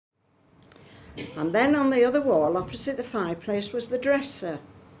And then on the other wall, opposite the fireplace, was the dresser.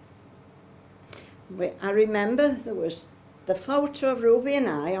 I remember there was the photo of Ruby and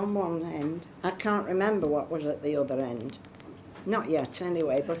I on one end. I can't remember what was at the other end. Not yet,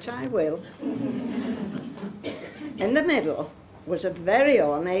 anyway, but I will. In the middle was a very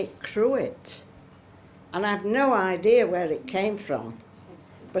ornate cruet. And I've no idea where it came from,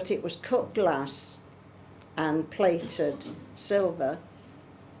 but it was cut glass and plated silver.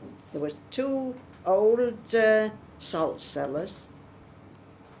 There were 2 old salt cellars,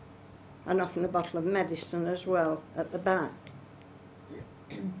 and often a bottle of medicine as well at the back.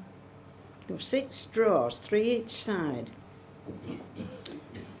 There were 6 drawers, 3 each side.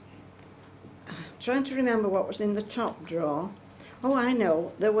 I'm trying to remember what was in the top drawer. Oh, I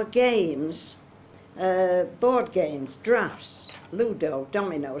know, there were games, board games, drafts, Ludo,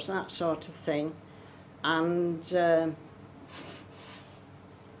 dominoes, that sort of thing. And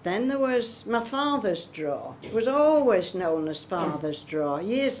then there was my father's drawer. It was always known as father's drawer.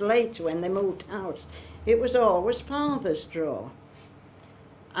 Years later, when they moved house, it was always father's drawer.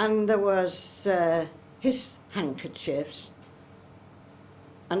 And there was his handkerchiefs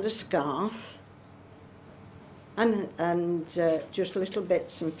and a scarf and just little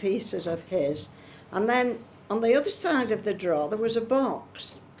bits and pieces of his. And then on the other side of the drawer, there was a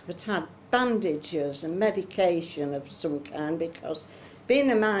box that had bandages and medication of some kind, because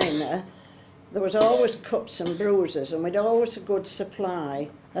being a miner, there was always cuts and bruises, and we'd always a good supply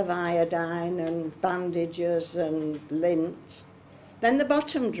of iodine and bandages and lint. Then the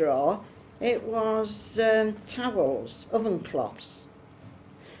bottom drawer, it was towels, oven cloths.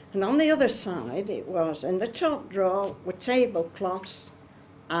 And on the other side, it was, in the top drawer were tablecloths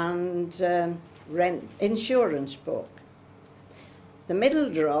and insurance book. The middle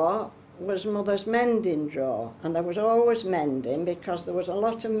drawer was Mother's mending drawer, and there was always mending because there was a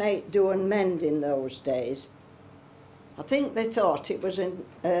lot of make do and mend in those days. I think they thought it was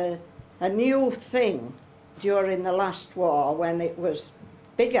a new thing during the last war, when it was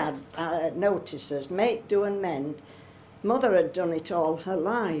big notices, make do and mend. Mother had done it all her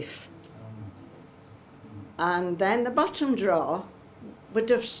life. And then the bottom drawer were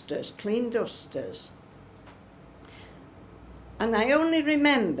dusters, clean dusters. And I only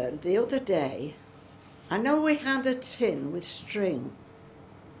remembered the other day, I know we had a tin with string,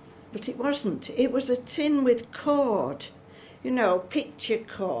 but it wasn't. It was a tin with cord, you know, picture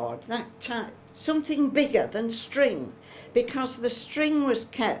cord, that type, something bigger than string, because the string was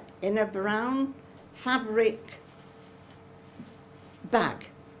kept in a brown fabric bag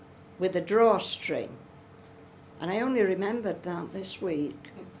with a drawstring. And I only remembered that this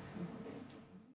week.